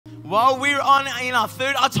Well, we're in our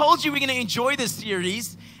third. I told you we're going to enjoy this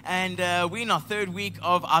series, and we're in our third week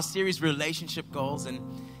of our series, Relationship Goals, and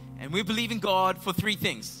we believe in God for three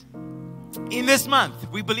things. In this month,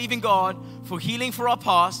 we believe in God for healing for our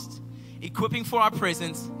past, equipping for our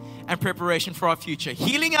present, and preparation for our future.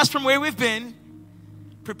 Healing us from where we've been,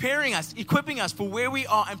 preparing us, equipping us for where we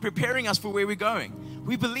are, and preparing us for where we're going.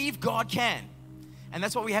 We believe God can, and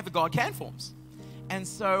that's why we have the God Can forms. And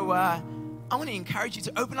so I want to encourage you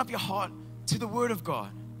to open up your heart to the Word of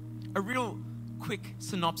God. A real quick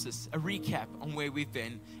synopsis, a recap on where we've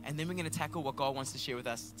been, and then we're going to tackle what God wants to share with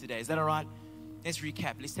us today. Is that all right? Let's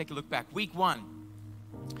recap. Let's take a look back. Week 1,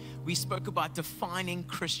 we spoke about defining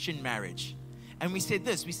Christian marriage. And we said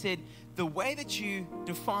this. We said the way that you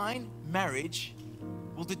define marriage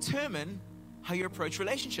will determine how you approach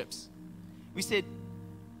relationships. We said,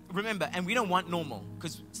 remember, and we don't want normal,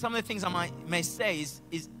 because some of the things I may say is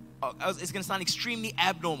it's going to sound extremely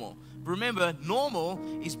abnormal. But remember, normal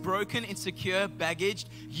is broken, insecure, baggaged,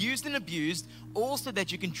 used and abused, all so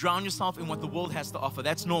that you can drown yourself in what the world has to offer.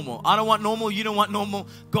 That's normal. I don't want normal. You don't want normal.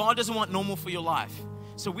 God doesn't want normal for your life.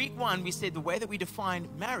 So week 1, we said the way that we define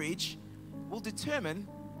marriage will determine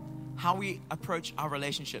how we approach our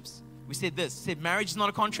relationships. We said this. We said marriage is not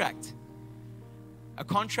a contract. A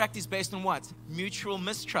contract is based on what? Mutual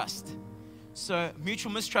mistrust. So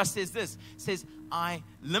mutual mistrust says this. It says, I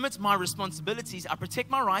limit my responsibilities, I protect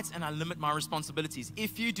my rights, and I limit my responsibilities.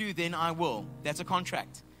 If you do, then I will. That's a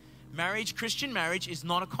contract. Marriage, Christian marriage, is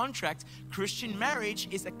not a contract. Christian marriage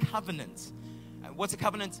is a covenant. What's a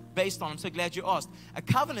covenant based on? I'm so glad you asked. A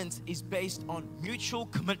covenant is based on mutual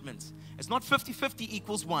commitment. It's not 50-50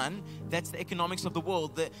 equals 1. That's the economics of the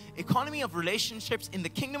world. The economy of relationships in the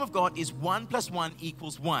kingdom of God is 1 + 1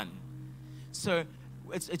 = 1. So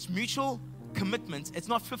it's mutual commitment. It's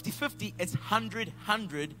not 50-50. It's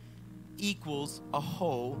 100 equals a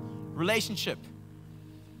whole relationship.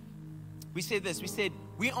 We said this. We said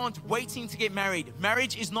we aren't waiting to get married.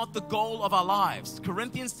 Marriage is not the goal of our lives.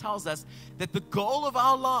 Corinthians tells us that the goal of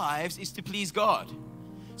our lives is to please God.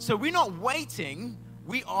 So we're not waiting.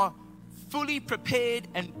 We are fully prepared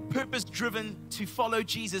and purpose-driven to follow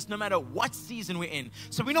Jesus no matter what season we're in.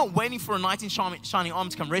 So we're not waiting for a knight in shining armor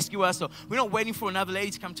to come rescue us, or we're not waiting for another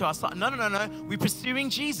lady to come to our side. No. We're pursuing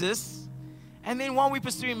Jesus, and then while we're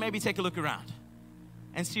pursuing, maybe take a look around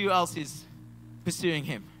and see who else is pursuing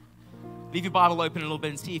Him. Leave your Bible open a little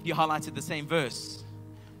bit and see if you highlighted the same verse.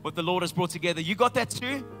 What the Lord has brought together. You got that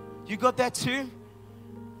too? You got that too?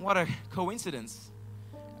 What a coincidence.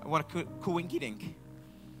 What a coinkydink.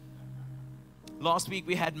 Last week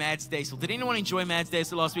we had Mads Daisel. Did anyone enjoy Mads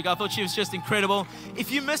Daisel last week? I thought she was just incredible.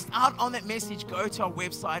 If you missed out on that message, go to our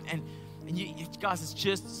website and you guys, it's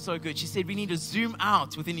just so good. She said we need to zoom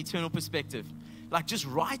out with an eternal perspective. Like just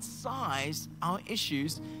right size our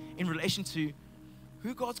issues in relation to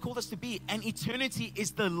who God's called us to be. And eternity is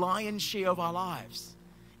the lion's share of our lives.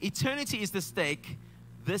 Eternity is the stake.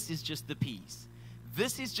 This is just the peas.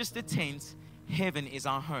 This is just the tent. Heaven is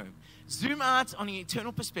our home. Zoom out on an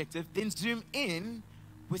eternal perspective, then zoom in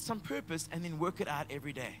with some purpose, and then work it out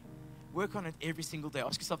every day. Work on it every single day.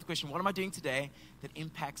 Ask yourself the question, what am I doing today that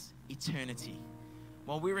impacts eternity?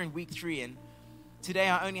 Well, we're in week 3, and today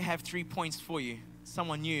I only have 3 points for you.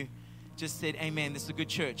 Someone new just said, amen, this is a good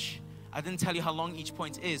church. I didn't tell you how long each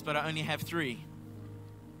point is, but I only have 3.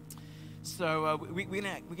 So we're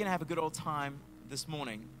gonna have a good old time this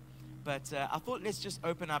morning. But I thought let's just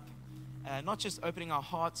open up, not just opening our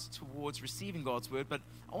hearts towards receiving God's word, but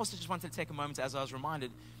I also just wanted to take a moment, as I was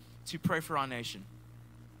reminded, to pray for our nation.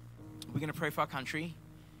 We're going to pray for our country.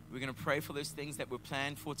 We're going to pray for those things that were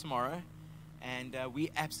planned for tomorrow. And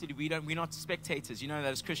we're not spectators. You know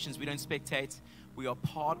that as Christians, we don't spectate. We are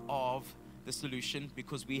part of the solution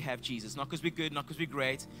because we have Jesus. Not because we're good, not because we're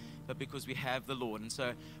great, but because we have the Lord. And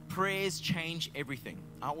so prayers change everything.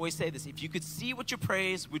 I always say this, if you could see what your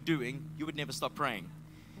prayers were doing, you would never stop praying.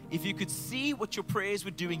 If you could see what your prayers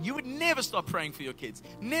were doing, you would never stop praying for your kids,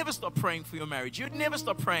 never stop praying for your marriage. You would never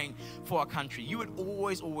stop praying for our country. You would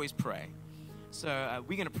always pray. So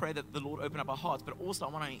we're going to pray that the Lord open up our hearts, but also I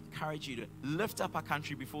want to encourage you to lift up our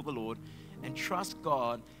country before the Lord and trust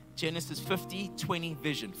God. Genesis 50-20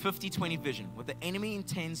 vision, 50-20 vision. What the enemy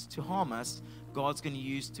intends to harm us, God's going to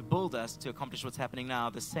use to build us to accomplish what's happening now,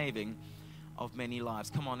 the saving of many lives.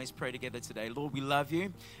 Come on, let's pray together today. Lord, we love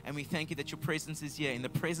you and we thank you that your presence is here. In the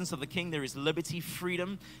presence of the King, there is liberty,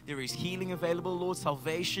 freedom, there is healing available, Lord.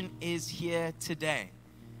 Salvation is here today.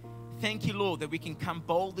 Thank you, Lord, that we can come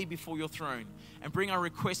boldly before your throne and bring our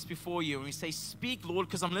requests before you. And we say, speak, Lord,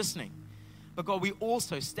 because I'm listening. But God, we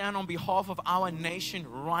also stand on behalf of our nation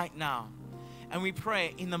right now. And we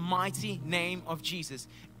pray in the mighty name of Jesus.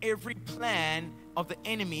 every plan of the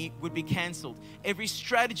enemy would be canceled. Every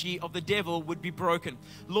strategy of the devil would be broken.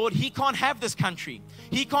 Lord, he can't have this country.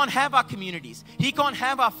 He can't have our communities. He can't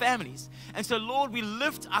have our families. And so, Lord, we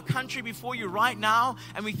lift our country before you right now,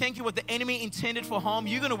 and we thank you what the enemy intended for harm,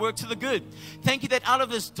 you're going to work to the good. Thank you that out of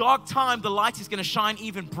this dark time, the light is going to shine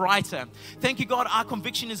even brighter. Thank you, God, our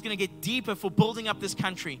conviction is going to get deeper for building up this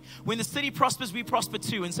country. When the city prospers, we prosper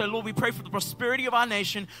too. And so, Lord, we pray for the prosperity of our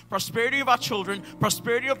nation, prosperity of our children,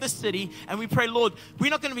 prosperity of the city, and we pray, Lord, we're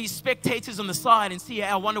not going to be spectators on the side and see, hey,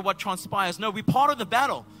 I wonder what transpires. No, we're part of the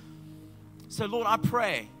battle. So, Lord, I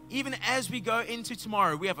pray, even as we go into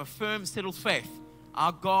tomorrow, we have a firm, settled faith.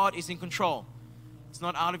 Our God is in control. It's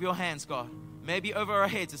not out of your hands, God. Maybe over our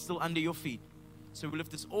heads, it's still under your feet. So we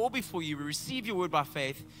lift this all before you. We receive your word by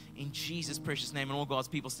faith in Jesus' precious name. And all God's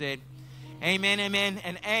people said, amen, amen,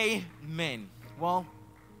 and amen. Well,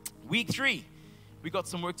 week 3. We got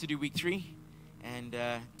some work to do week 3. And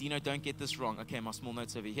Dino, don't get this wrong. Okay, my small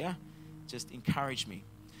notes over here. Just encourage me.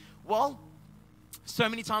 Well, so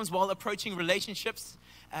many times while approaching relationships,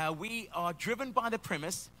 we are driven by the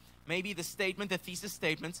premise, maybe the statement, the thesis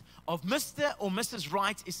statement of Mr. or Mrs.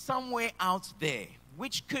 Right is somewhere out there,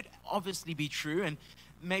 which could obviously be true. And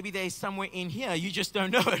maybe they're somewhere in here. You just don't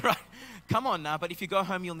know it, right? Come on now. But if you go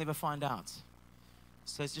home, you'll never find out.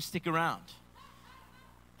 So just stick around.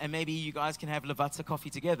 And maybe you guys can have Lavazza coffee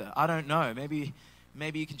together. I don't know. Maybe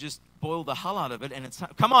you can just boil the hell out of it. And it's,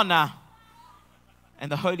 come on now.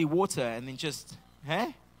 And the holy water. And then just,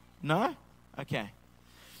 hey? No? Okay.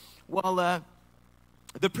 Well,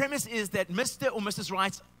 the premise is that Mr. or Mrs.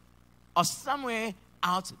 Right are somewhere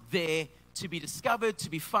out there to be discovered, to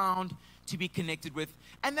be found, to be connected with.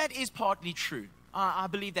 And that is partly true. I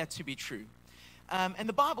believe that to be true. And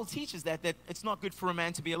the Bible teaches that it's not good for a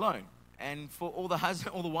man to be alone. And for all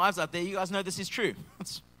the wives out there, you guys know this is true.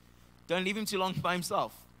 Don't leave him too long by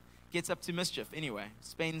himself. Gets up to mischief anyway.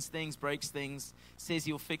 Spends things, breaks things, says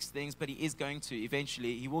he'll fix things, but he is going to.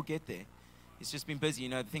 Eventually, he will get there. He's just been busy.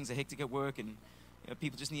 Things are hectic at work, and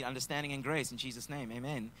people just need understanding and grace in Jesus' name.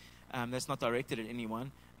 Amen. That's not directed at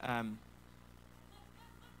anyone.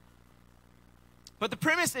 But the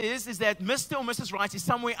premise is that Mr. or Mrs. Right is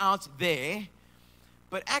somewhere out there.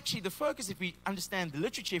 But actually, the focus, if we understand the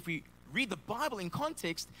literature, if we read the Bible in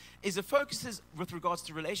context, is the focus is with regards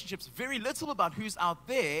to relationships very little about who's out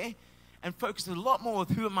there and focuses a lot more with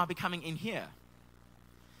who am I becoming in here.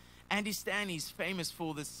 Andy Stanley's famous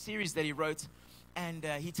for this series that he wrote, and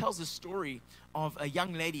he tells a story of a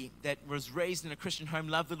young lady that was raised in a Christian home,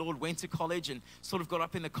 loved the Lord, went to college and sort of got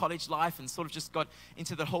up in the college life and sort of just got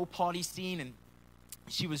into the whole party scene, and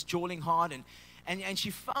she was jawling hard, and she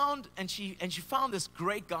found this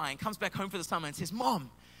great guy and comes back home for the summer and says,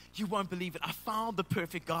 Mom, you won't believe it. I found the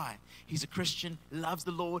perfect guy. He's a Christian, loves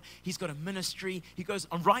the Lord. He's got a ministry. He goes,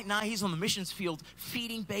 and right now he's on the missions field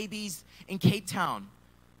feeding babies in Cape Town.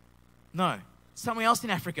 No, somewhere else in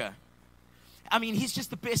Africa. I mean, he's just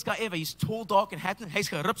the best guy ever. He's tall, dark, and handsome. He's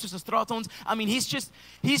got rips as straatons. I mean, he's just,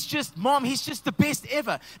 Mom, he's just the best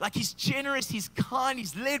ever. Like, he's generous, he's kind,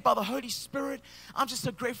 he's led by the Holy Spirit. I'm just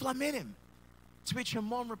so grateful I met him. To which her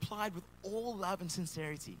mom replied with all love and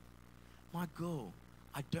sincerity, my girl,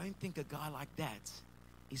 I don't think a guy like that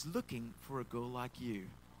is looking for a girl like you.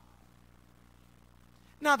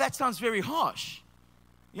 Now, that sounds very harsh.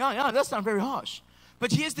 Yeah, that sounds very harsh.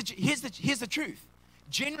 But here's the truth.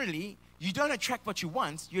 Generally, you don't attract what you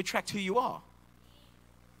want, you attract who you are.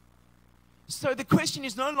 So the question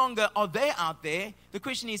is no longer, are they out there? The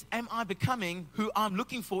question is, am I becoming who I'm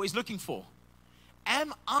looking for is looking for?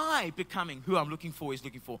 Am I becoming who I'm looking for is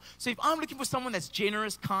looking for? So if I'm looking for someone that's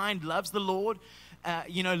generous, kind, loves the Lord,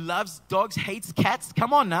 loves dogs, hates cats,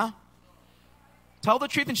 come on now. Tell the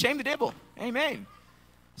truth and shame the devil. Amen.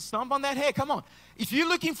 Stomp on that hair, come on. If you're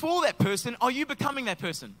looking for that person, are you becoming that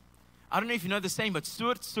person? I don't know if you know the saying, but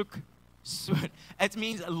soort soek soort. It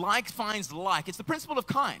means like finds like. It's the principle of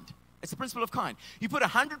kind. It's the principle of kind. You put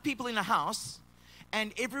 100 people in a house,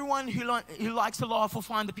 and everyone who likes a laugh will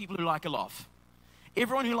find the people who like a laugh.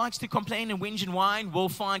 Everyone who likes to complain and whinge and whine will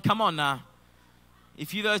find, come on now.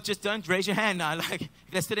 If you just don't raise your hand now, like if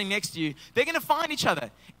they're sitting next to you, they're going to find each other.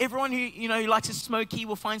 Everyone who likes a smoky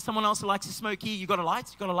will find someone else who likes a smoky. You got a light?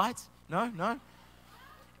 You got a light? No?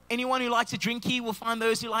 Anyone who likes a drinky will find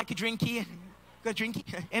those who like a drinky. Got a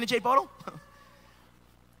drinky? Energy bottle?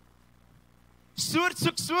 Soort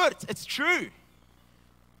soek soort. It's true.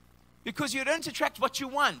 Because you don't attract what you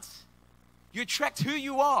want. You attract who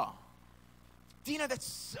you are. Dino,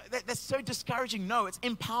 that's so discouraging. No, it's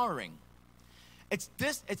empowering. It's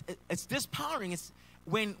dispowering. It's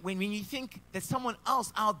when you think that someone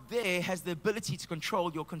else out there has the ability to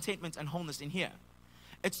control your contentment and wholeness in here.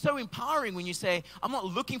 It's so empowering when you say, I'm not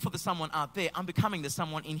looking for the someone out there, I'm becoming the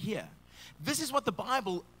someone in here. This is what the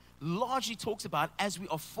Bible largely talks about as we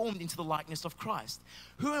are formed into the likeness of Christ.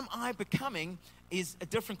 Who am I becoming is a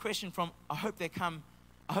different question from, I hope I'm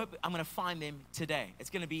going to find them today.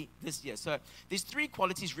 It's going to be this year. So there's 3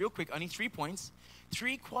 qualities, real quick, only 3 points.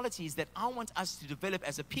 3 qualities that I want us to develop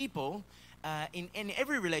as a people in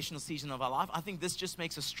every relational season of our life. I think this just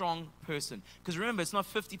makes a strong person. Because remember, it's not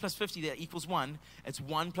 50 plus 50 that equals 1. It's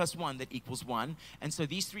 1 plus 1 that equals 1. And so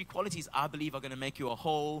these 3 qualities, I believe, are going to make you a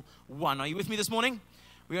whole one. Are you with me this morning?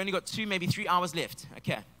 We only got 2, maybe 3 hours left.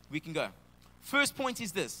 Okay, we can go. First point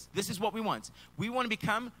is this. This is what we want. We want to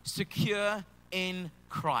become secure in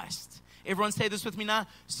Christ. Everyone say this with me now.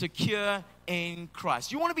 Secure in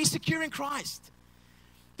Christ. You want to be secure in Christ.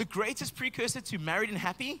 The greatest precursor to married and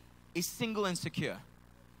happy is single and secure.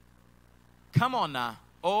 Come on now.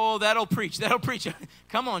 Oh, that'll preach. That'll preach.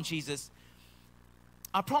 Come on, Jesus.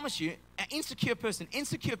 I promise you, an insecure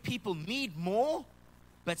people need more,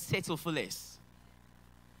 but settle for less.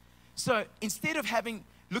 So instead of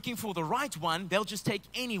looking for the right one, they'll just take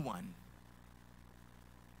anyone.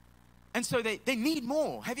 And so they need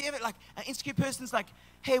more. Have you ever, like, an insecure person's like,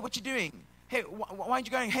 hey, what you doing? Hey, why aren't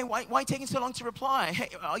you going? Hey, why are you taking so long to reply? Hey,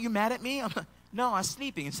 are you mad at me? I'm like, no, I'm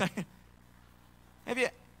sleeping. It's like,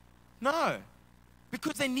 no.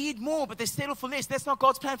 Because they need more, but they settle for less. That's not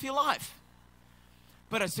God's plan for your life.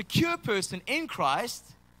 But a secure person in Christ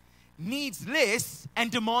needs less and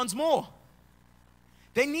demands more.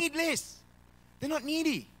 They need less. They're not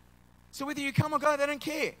needy. So whether you come or go, they don't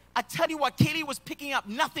care. I tell you what, Kelly was picking up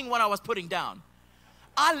nothing what I was putting down.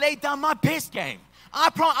 I laid down my best game. I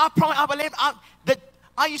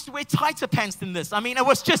used to wear tighter pants than this. I mean, it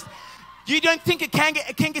was just, you don't think it can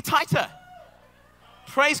get tighter.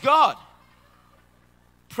 Praise God.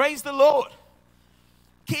 Praise the Lord.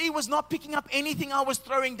 Kelly was not picking up anything I was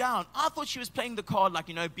throwing down. I thought she was playing the card like,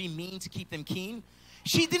 be mean to keep them keen.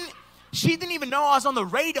 She didn't even know I was on the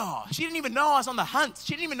radar. She didn't even know I was on the hunt.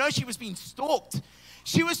 She didn't even know she was being stalked.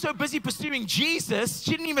 She was so busy pursuing Jesus,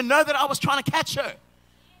 she didn't even know that I was trying to catch her.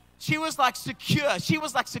 She was like secure. She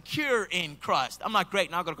was like secure in Christ. I'm like, great,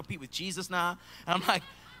 now I've got to compete with Jesus now. And I'm like,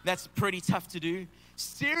 that's pretty tough to do.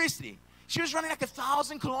 Seriously. She was running like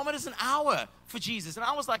 1,000 kilometers an hour for Jesus. And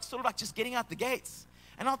I was like, sort of like just getting out the gates.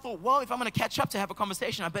 And I thought, well, if I'm going to catch up to have a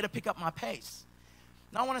conversation, I better pick up my pace.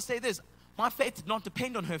 Now I want to say this. My faith did not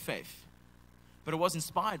depend on her faith, but it was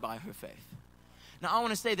inspired by her faith. Now, I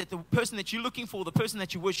want to say that the person that you're looking for, the person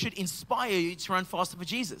that you're with, should inspire you to run faster for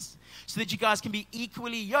Jesus so that you guys can be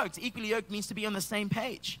equally yoked. Equally yoked means to be on the same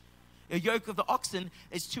page. A yoke of the oxen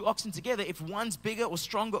is 2 oxen together. If one's bigger or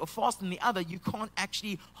stronger or faster than the other, you can't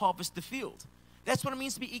actually harvest the field. That's what it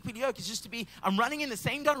means to be equally yoked. It's just to be, I'm running in the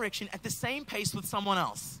same direction at the same pace with someone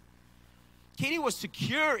else. Kenny was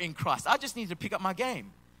secure in Christ. I just needed to pick up my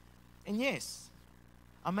game. And yes,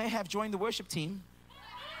 I may have joined the worship team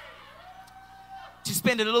to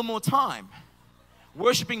spend a little more time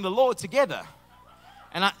worshiping the Lord together.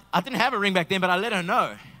 And I didn't have a ring back then, but I let her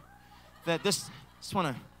know that just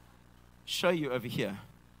want to show you over here.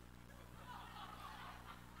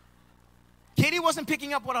 Katie wasn't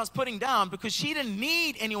picking up what I was putting down because she didn't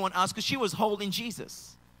need anyone else because she was holding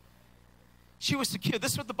Jesus. She was secure.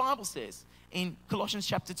 This is what the Bible says in Colossians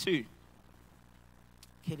chapter 2.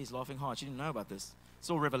 Katie's laughing hard. She didn't know about this.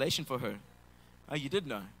 It's all revelation for her. Oh, you did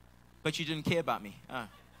know. But you didn't care about me.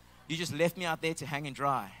 You just left me out there to hang and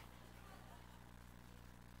dry.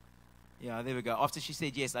 Yeah, there we go. After she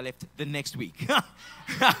said yes, I left the next week.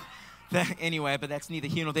 Anyway, but that's neither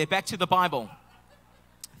here nor there. Back to the Bible.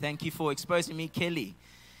 Thank you for exposing me, Kelly.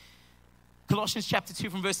 Colossians chapter 2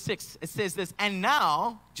 from verse 6. It says this, and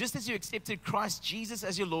now, just as you accepted Christ Jesus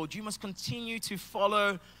as your Lord, you must continue to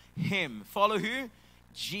follow him. Follow who?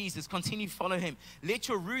 Jesus. Continue to follow him. Let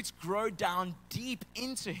your roots grow down deep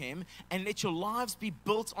into him and let your lives be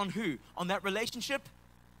built on who? On that relationship?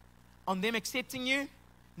 On them accepting you?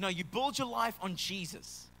 No, you build your life on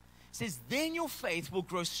Jesus. It says, then your faith will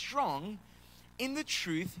grow strong in the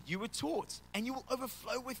truth you were taught and you will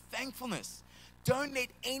overflow with thankfulness. Don't let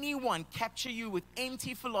anyone capture you with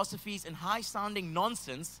empty philosophies and high-sounding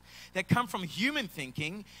nonsense that come from human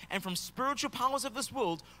thinking and from spiritual powers of this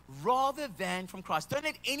world rather than from Christ. Don't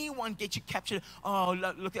let anyone get you captured. Oh,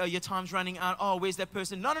 look, your time's running out. Oh, where's that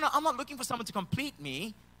person? No. I'm not looking for someone to complete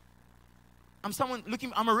me.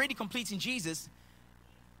 I'm already complete in Jesus.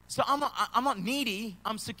 So I'm not needy.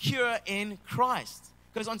 I'm secure in Christ.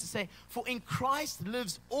 Goes on to say, for in Christ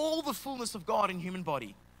lives all the fullness of God in human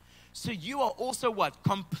body. So you are also what?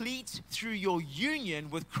 Complete through your union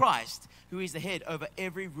with Christ, who is the head over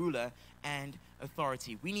every ruler and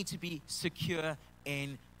authority. We need to be secure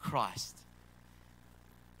in Christ.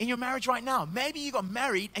 In your marriage right now, maybe you got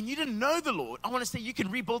married and you didn't know the Lord. I want to say you can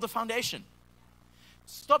rebuild the foundation.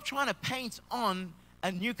 Stop trying to paint on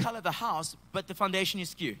a new color of the house, but the foundation is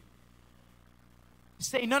skew.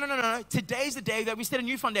 Say, no. Today's the day that we set a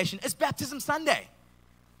new foundation. It's Baptism Sunday.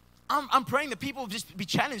 I'm praying that people will just be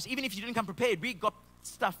challenged, even if you didn't come prepared. We got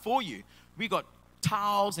stuff for you. We got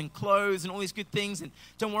towels and clothes and all these good things. And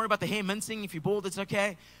don't worry about the hair mincing. If you're bald, it's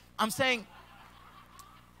okay. I'm saying,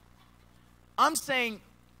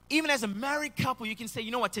 even as a married couple, you can say, you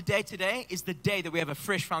know what, today is the day that we have a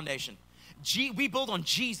fresh foundation. We build on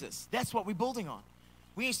Jesus. That's what we're building on.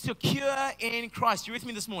 We secure in Christ. You with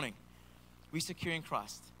me this morning? We secure in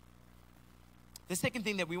Christ. The second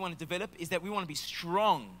thing that we want to develop is that we want to be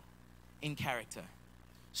strong in character.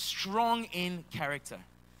 Strong in character.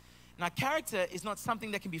 Now, character is not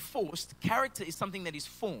something that can be forced. Character is something that is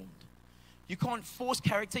formed. You can't force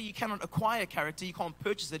character. You cannot acquire character. You can't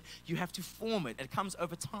purchase it. You have to form it. It comes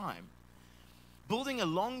over time. Building a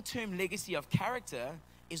long-term legacy of character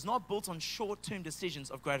is not built on short-term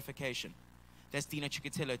decisions of gratification. That's Dino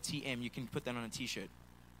Cicatello, TM. You can put that on a t-shirt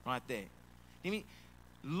right there.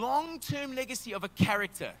 Long-term legacy of a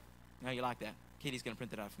character. Now you like that. Katie's going to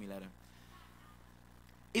print that out for me later.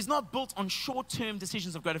 Is not built on short-term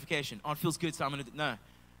decisions of gratification. Oh, it feels good, so I'm going to do. No.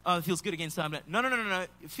 Oh, it feels good again, so I'm going to. No.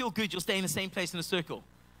 You feel good, you'll stay in the same place in a circle.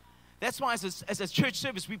 That's why as a church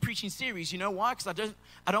service, we're preaching series. You know why? Because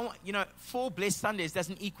I don't, 4 blessed Sundays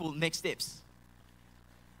doesn't equal next steps.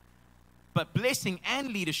 But blessing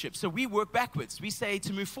and leadership. So we work backwards. We say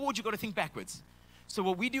to move forward, you've got to think backwards. So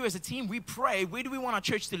what we do as a team, we pray, where do we want our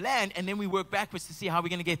church to land? And then we work backwards to see how we're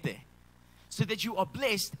going to get there. So that you are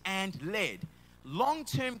blessed and led.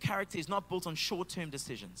 Long-term character is not built on short-term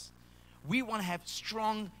decisions. We want to have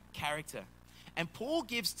strong character. And Paul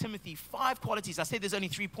gives Timothy 5 qualities. I said there's only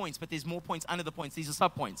 3 points, but there's more points under the points. These are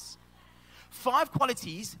sub-points. 5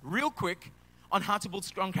 qualities, real quick, on how to build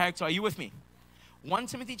strong character. Are you with me? 1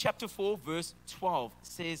 Timothy chapter 4, verse 12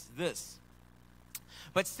 says this.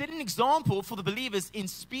 But set an example for the believers in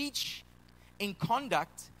speech, in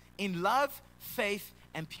conduct, in love, faith,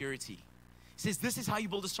 and purity. It says this is how you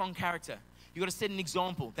build a strong character. You've got to set an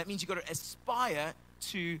example. That means you've got to aspire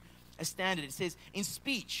to a standard. It says in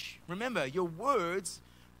speech, remember, your words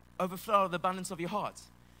overflow out of the abundance of your heart.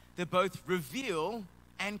 They both reveal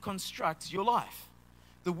and construct your life.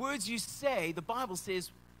 The words you say, the Bible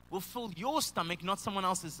says, will fill your stomach, not someone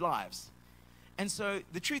else's lives. And so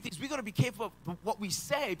the truth is, we've got to be careful of what we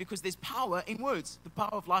say because there's power in words. The power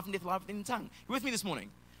of life and death, life in the tongue. You with me this morning?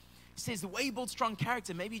 It says the way you build strong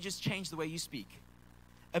character, maybe you just change the way you speak.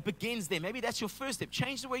 It begins there. Maybe that's your first step.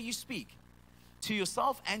 Change the way you speak to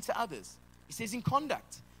yourself and to others. It says in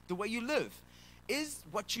conduct, the way you live. Is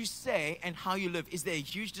what you say and how you live, is there a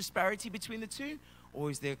huge disparity between the two? Or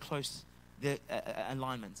is there a close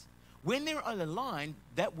alignment? When they're aligned,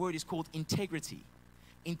 that word is called integrity.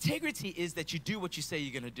 Integrity is that you do what you say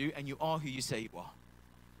you're going to do and you are who you say you are.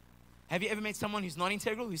 Have you ever met someone who's not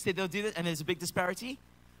integral, who said they'll do that and there's a big disparity?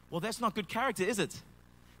 Well, that's not good character, is it?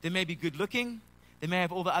 They may be good looking, they may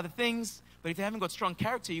have all the other things, but if they haven't got strong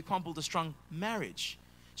character, you can't build a strong marriage.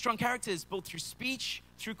 Strong character is built through speech,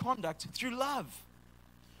 through conduct, through love.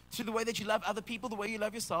 Through the way that you love other people, the way you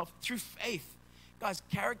love yourself, through faith. Guys,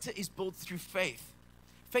 character is built through faith.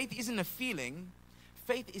 Faith isn't a feeling.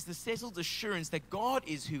 Faith is the settled assurance that God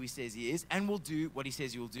is who He says He is and will do what He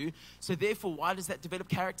says He will do. So therefore, why does that develop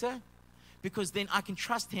character? Because then I can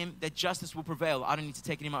trust Him that justice will prevail. I don't need to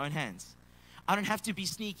take it in my own hands. I don't have to be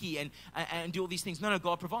sneaky and do all these things. No,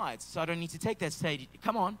 God provides. So I don't need to take that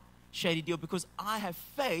shady deal because I have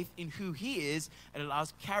faith in who He is. It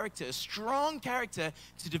allows character, strong character,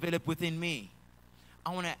 to develop within me.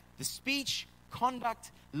 I want the speech,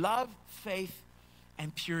 conduct, love, faith,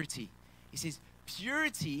 and purity. He says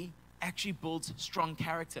purity actually builds strong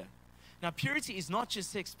character. Now, purity is not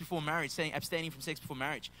just sex before marriage, saying abstaining from sex before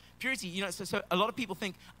marriage. Purity, so a lot of people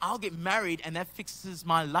think, I'll get married and that fixes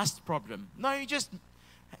my lust problem. No,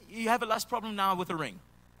 you have a lust problem now with a ring.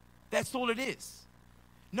 That's all it is.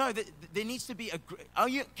 No, there needs to be are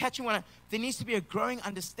you catching what there needs to be a growing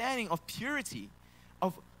understanding of purity.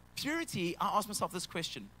 Of purity, I ask myself this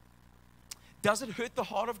question. Does it hurt the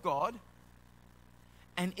heart of God?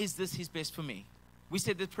 And is this His best for me? We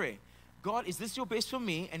said the prayer. God, is this your best for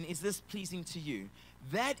me? And is this pleasing to you?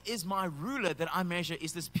 That is my ruler that I measure.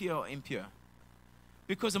 Is this pure or impure?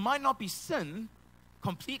 Because it might not be sin,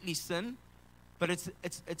 completely sin, but it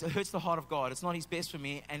hurts the heart of God. It's not His best for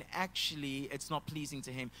me. And actually, it's not pleasing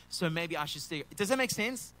to Him. So maybe I should stay. Does that make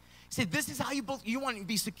sense? He said, this is how you build. You want to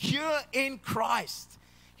be secure in Christ.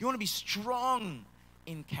 You want to be strong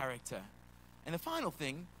in character. And the final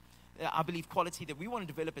thing, I believe quality that we want to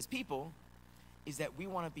develop as people is that we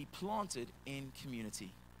want to be planted in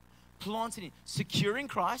community. Planted in, secure in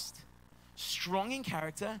Christ, strong in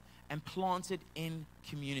character, and planted in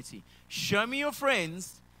community. Show me your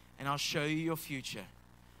friends, and I'll show you your future.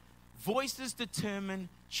 Voices determine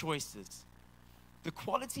choices. The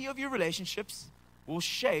quality of your relationships will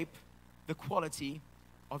shape the quality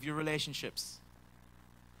of your relationships.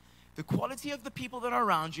 The quality of the people that are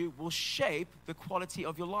around you will shape the quality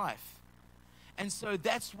of your life. And so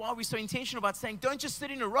that's why we're so intentional about saying, don't just sit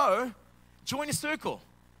in a row, join a circle.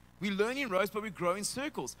 We learn in rows, but we grow in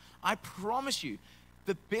circles. I promise you,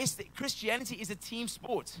 the best, Christianity is a team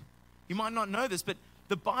sport. You might not know this, but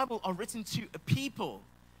the Bible are written to a people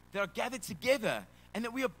that are gathered together and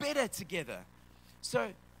that we are better together. So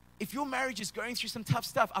if your marriage is going through some tough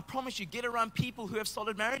stuff, I promise you, get around people who have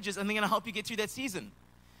solid marriages and they're going to help you get through that season.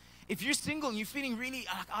 If you're single and you're feeling really,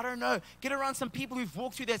 I don't know, get around some people who've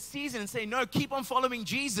walked through that season and say, no, keep on following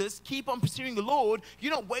Jesus, keep on pursuing the Lord.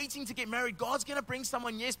 You're not waiting to get married. God's going to bring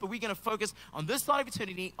someone, yes, but we're going to focus on this side of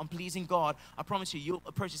eternity, on pleasing God. I promise you, you'll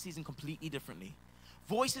approach the season completely differently.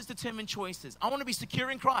 Voices determine choices. I want to be secure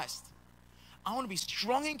in Christ. I want to be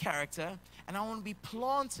strong in character, and I want to be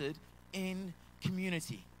planted in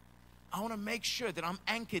community. I want to make sure that I'm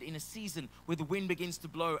anchored in a season where the wind begins to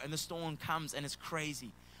blow and the storm comes and it's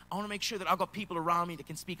crazy. I want to make sure that I've got people around me that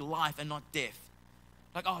can speak life and not death.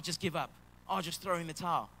 Like, oh, just give up. Oh, just throw in the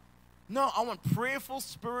towel. No, I want prayerful,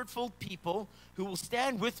 spirit-filled people who will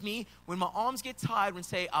stand with me when my arms get tired and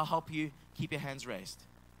say, I'll help you, keep your hands raised.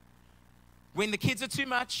 When the kids are too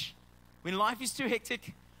much, when life is too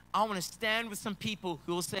hectic, I want to stand with some people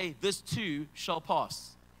who will say, this too shall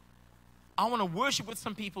pass. I want to worship with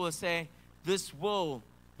some people that say, this will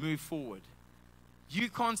move forward. You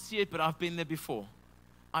can't see it, but I've been there before.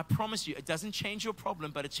 I promise you, it doesn't change your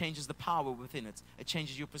problem, but it changes the power within it. It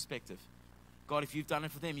changes your perspective. God, if you've done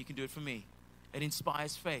it for them, you can do it for me. It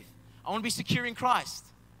inspires faith. I want to be secure in Christ.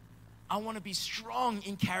 I want to be strong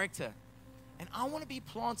in character. And I want to be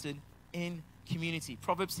planted in community.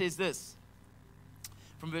 Proverbs says this.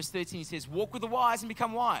 From verse 13, he says, walk with the wise and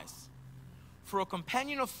become wise. For a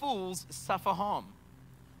companion of fools suffer harm.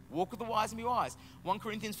 Walk with the wise and be wise. 1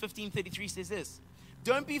 Corinthians 15:33 says this.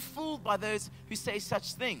 Don't be fooled by those who say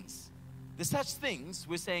such things. The such things,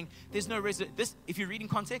 we're saying, there's no resurrection. If you read in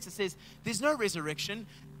context, it says, there's no resurrection.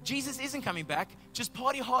 Jesus isn't coming back. Just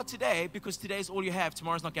party hard today because today is all you have.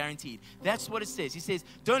 Tomorrow's not guaranteed. That's what it says. He says,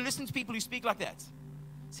 don't listen to people who speak like that.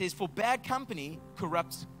 It says, for bad company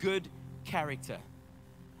corrupts good character.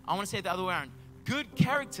 I want to say it the other way around. Good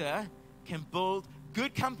character can build,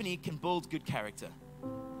 good company can build good character.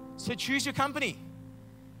 So choose your company.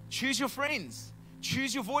 Choose your friends.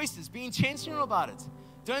 Choose your voices. Be intentional about it.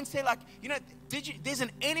 Don't say like, there's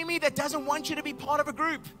an enemy that doesn't want you to be part of a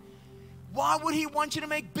group. Why would he want you to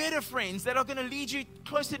make better friends that are going to lead you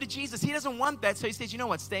closer to Jesus? He doesn't want that. So he says, you know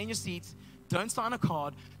what? Stay in your seats. Don't sign a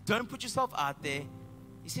card. Don't put yourself out there.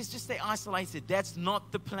 He says, just stay isolated. That's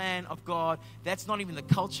not the plan of God. That's not even the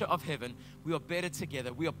culture of heaven. We are better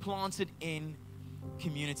together. We are planted in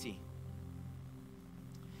community.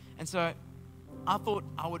 And so I thought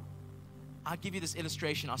I'd give you this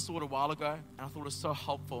illustration. I saw it a while ago, and I thought it was so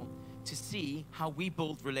helpful to see how we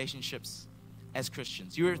build relationships as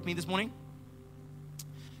Christians. You were with me this morning?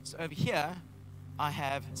 So over here, I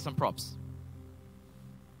have some props.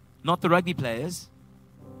 Not the rugby players.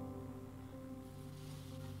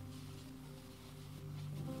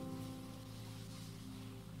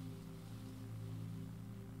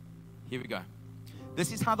 Here we go.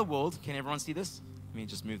 This is how the world, can everyone see this? Let me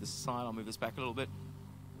just move this aside. I'll move this back a little bit.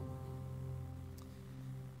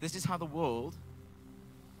 This is how the world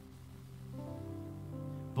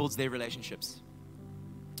builds their relationships.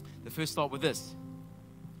 They first start with this.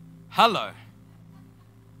 Hello.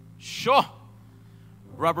 Sure.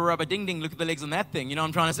 Rubber, rubber, ding, ding. Look at the legs on that thing. You know what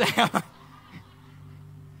I'm trying to say?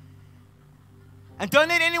 And don't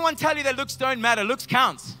let anyone tell you that looks don't matter. Looks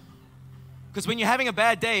counts. Because when you're having a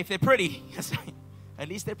bad day, if they're pretty, at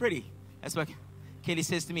least they're pretty. That's what Kelly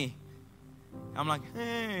says to me. I'm like,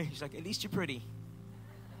 hey. She's like, at least you're pretty.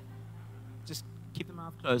 Just keep the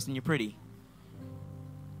mouth closed and you're pretty.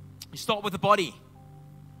 You start with the body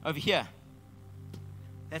over here.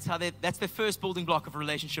 That's the first building block of a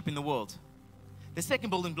relationship in the world. The second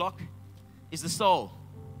building block is the soul.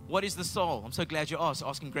 What is the soul? I'm so glad you're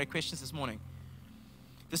asking great questions this morning.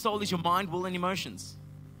 The soul is your mind, will, and emotions.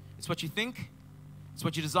 It's what you think, it's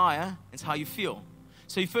what you desire, it's how you feel.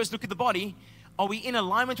 So you first look at the body. Are we in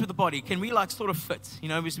alignment with the body? Can we sort of fit?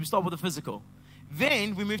 We start with the physical.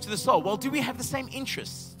 Then we move to the soul. Well, do we have the same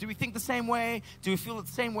interests? Do we think the same way? Do we feel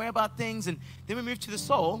the same way about things? And then we move to the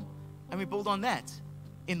soul, and we build on that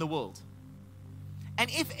in the world. And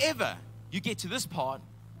if ever you get to this part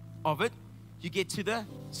of it, you get to the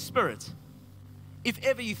spirit. If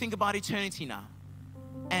ever you think about eternity now,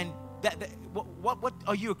 and what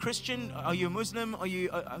are you, a Christian? Are you a Muslim? Are you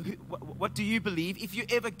what do you believe? If you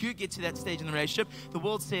ever do get to that stage in the relationship, the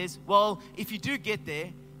world says, well, if you do get there,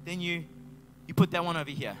 then you put that one over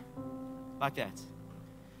here, like that.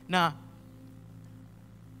 Now,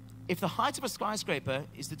 if the height of a skyscraper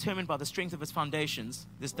is determined by the strength of its foundations,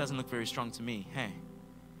 this doesn't look very strong to me. Hey,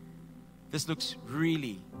 this looks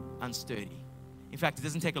really unsturdy. In fact, it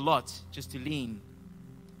doesn't take a lot just to lean,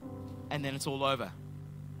 and then it's all over.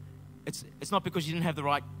 It's not because you didn't have the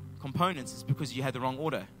right components. It's because you had the wrong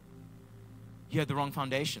order. You had the wrong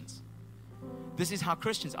foundations. This is how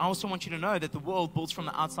Christians, I also want you to know that the world builds from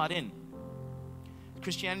the outside in.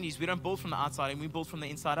 Christianity is we don't build from the outside in, we build from the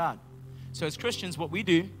inside out. So as Christians, what we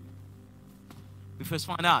do, we first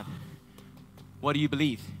find out, what do you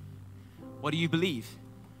believe? What do you believe?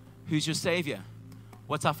 Who's your Savior?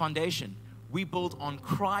 What's our foundation? We build on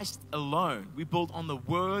Christ alone. We build on the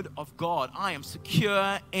Word of God. I am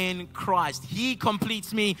secure in Christ. He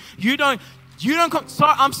completes me. Sorry,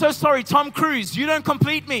 I'm so sorry, Tom Cruise, you don't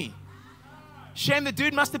complete me. Shame the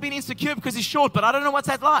dude must have been insecure because he's short, but I don't know what's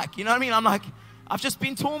that like. You know what I mean? I'm like, I've just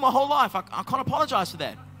been tall my whole life. I can't apologize for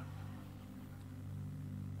that.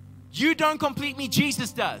 You don't complete me,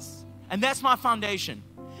 Jesus does. And that's my foundation.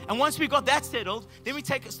 And once we got that settled, then we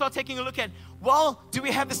start taking a look at, well, do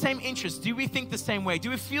we have the same interests? Do we think the same way? Do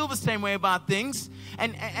we feel the same way about things?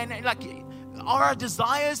 And like, are our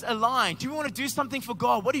desires aligned? Do we want to do something for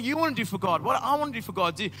God? What do you want to do for God? What do I want to do for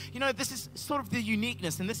God? This is sort of the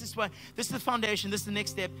uniqueness, and this is the foundation, this is the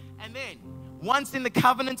next step. And then, once in the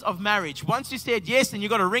covenant of marriage, once you said yes and you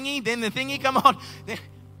got a ringy, then the thingy,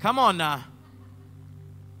 come on now.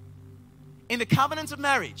 In the covenant of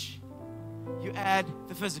marriage, you add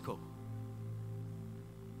the physical.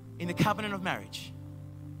 In the covenant of marriage,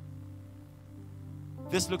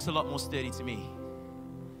 this looks a lot more sturdy to me.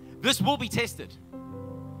 This will be tested.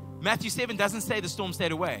 Matthew 7 doesn't say the storm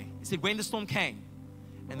stayed away. It said when the storm came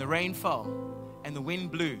and the rain fell and the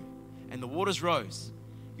wind blew and the waters rose,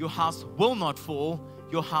 your house will not fall,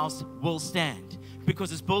 your house will stand,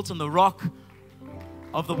 because it's built on the rock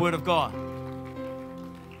of the Word of God.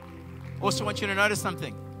 Also want you to notice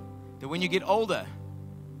something, that when you get older,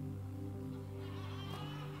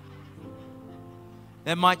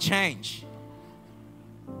 that might change.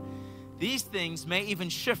 These things may even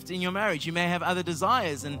shift in your marriage. You may have other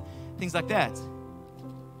desires and things like that.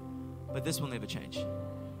 But this will never change.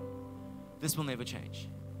 This will never change.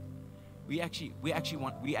 We actually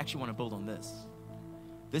want to build on this.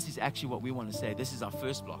 This is actually what we want to say. This is our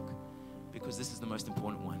first block, because this is the most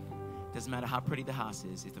important one. Doesn't matter how pretty the house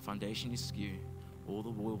is, if the foundation is skewed, all the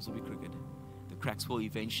walls will be crooked. The cracks will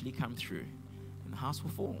eventually come through, and the house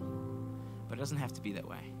will fall. But it doesn't have to be that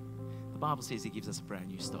way. The Bible says He gives us a brand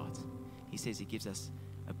new start. He says He gives us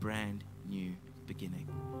a brand new beginning.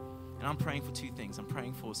 And I'm praying for two things. I'm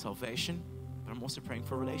praying for salvation, but I'm also praying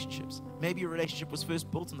for relationships. Maybe your relationship was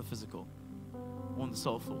first built on the physical or on the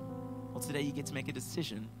soulful. Well, today you get to make a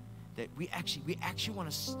decision that we actually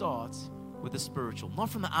want to start with the spiritual. Not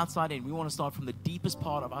from the outside in. We want to start from the deepest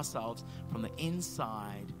part of ourselves, from the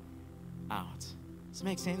inside out. Does it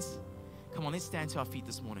make sense? Come on, let's stand to our feet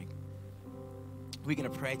this morning. We're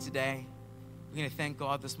going to pray today. We're going to thank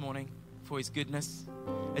God this morning for His goodness.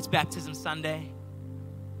 It's Baptism Sunday.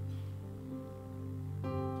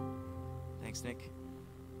 Thanks, Nick.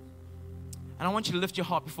 And I want you to lift your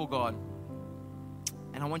heart before God.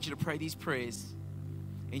 And I want you to pray these prayers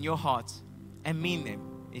in your heart and mean them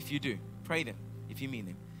if you do. Pray them if you mean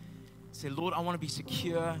them. Say, Lord, I want to be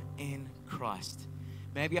secure in Christ.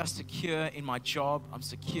 Maybe I'm secure in my job. I'm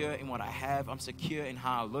secure in what I have. I'm secure in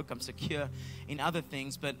how I look. I'm secure in other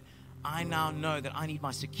things. But I now know that I need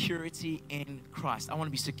my security in Christ. I want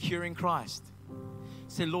to be secure in Christ.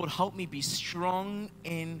 Say, Lord, help me be strong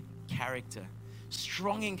in character.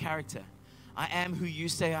 Strong in character. I am who you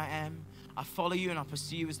say I am. I follow you and I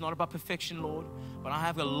pursue you. It's not about perfection, Lord, but I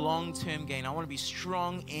have a long-term gain. I want to be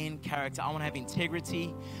strong in character. I want to have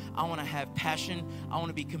integrity. I want to have passion. I want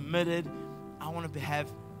to be committed. I want to have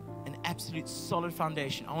an absolute solid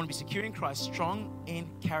foundation. I want to be secure in Christ, strong in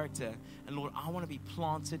character. And Lord, I want to be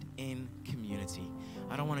planted in community.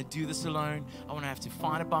 I don't want to do this alone. I want to have to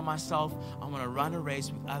find it by myself. I want to run a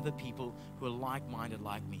race with other people who are like-minded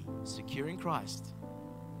like me. Secure in Christ,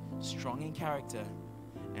 strong in character,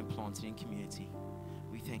 and planted in community.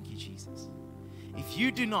 We thank you, Jesus. if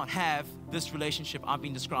you do not have this relationship I've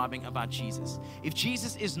been describing about Jesus, if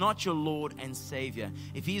Jesus is not your Lord and Savior,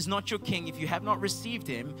 if He is not your King, if you have not received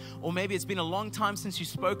Him, or maybe it's been a long time since you've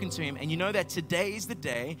spoken to Him, and you know that today is the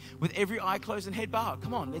day with every eye closed and head bowed.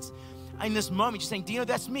 Come on, let's. In this moment, you're saying, Dino,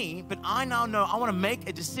 that's me, but I now know I want to make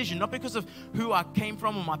a decision, not because of who I came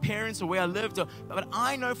from or my parents or where I lived, but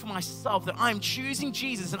I know for myself that I'm choosing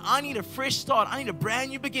Jesus and I need a fresh start. I need a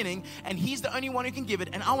brand new beginning, and He's the only one who can give it,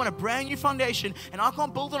 and I want a brand new foundation, and I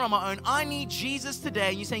can't build it on my own. I need Jesus today.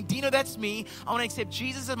 And you're saying, Dino, that's me. I want to accept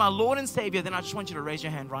Jesus as my Lord and Savior. Then I just want you to raise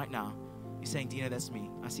your hand right now. You're saying, Dino, that's me.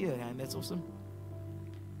 I see that hand. That's awesome.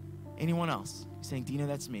 Anyone else? You're saying, Dino,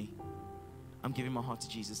 that's me. I'm giving my heart to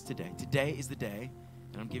Jesus today. Today is the day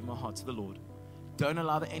that I'm giving my heart to the Lord. Don't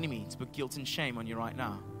allow the enemy to put guilt and shame on you right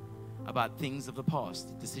now about things of the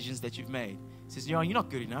past, decisions that you've made. He says, you're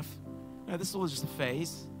not good enough. No, this is all just a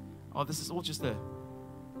phase. Oh, this is all just a...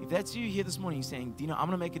 If that's you here this morning, you're saying, Dino, I'm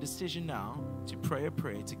going to make a decision now to pray a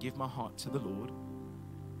prayer to give my heart to the Lord.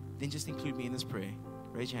 Then just include me in this prayer.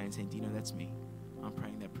 Raise your hand saying, Dino, that's me. I'm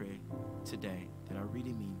praying that prayer today that I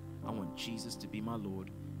really mean I want Jesus to be my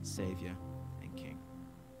Lord, Savior, King.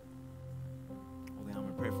 Well, then I'm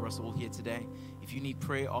going to pray for us all here today. If you need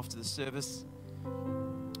prayer after the service,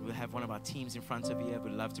 we'll have one of our teams in front of you.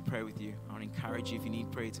 We'd love to pray with you. I want to encourage you, if you need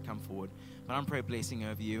prayer, to come forward. But I'm praying a blessing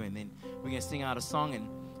over you, and then we're going to sing out a song, and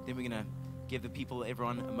then we're going to give the people,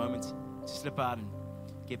 everyone, a moment to slip out and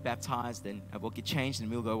get baptized, and we'll get changed, and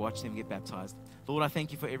we'll go watch them get baptized. Lord, I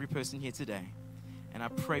thank you for every person here today, and I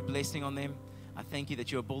pray blessing on them. I thank you that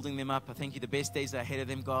you're building them up. I thank you the best days are ahead of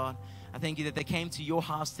them, God. I thank you that they came to your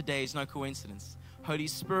house today is no coincidence. Holy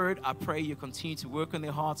Spirit, I pray you continue to work on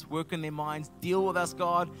their hearts, work on their minds, deal with us,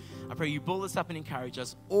 God. I pray you build us up and encourage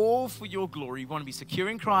us, all for your glory. We want to be secure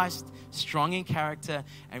in Christ, strong in character,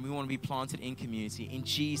 and we want to be planted in community. In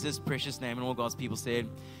Jesus' precious name, and all God's people said,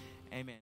 amen.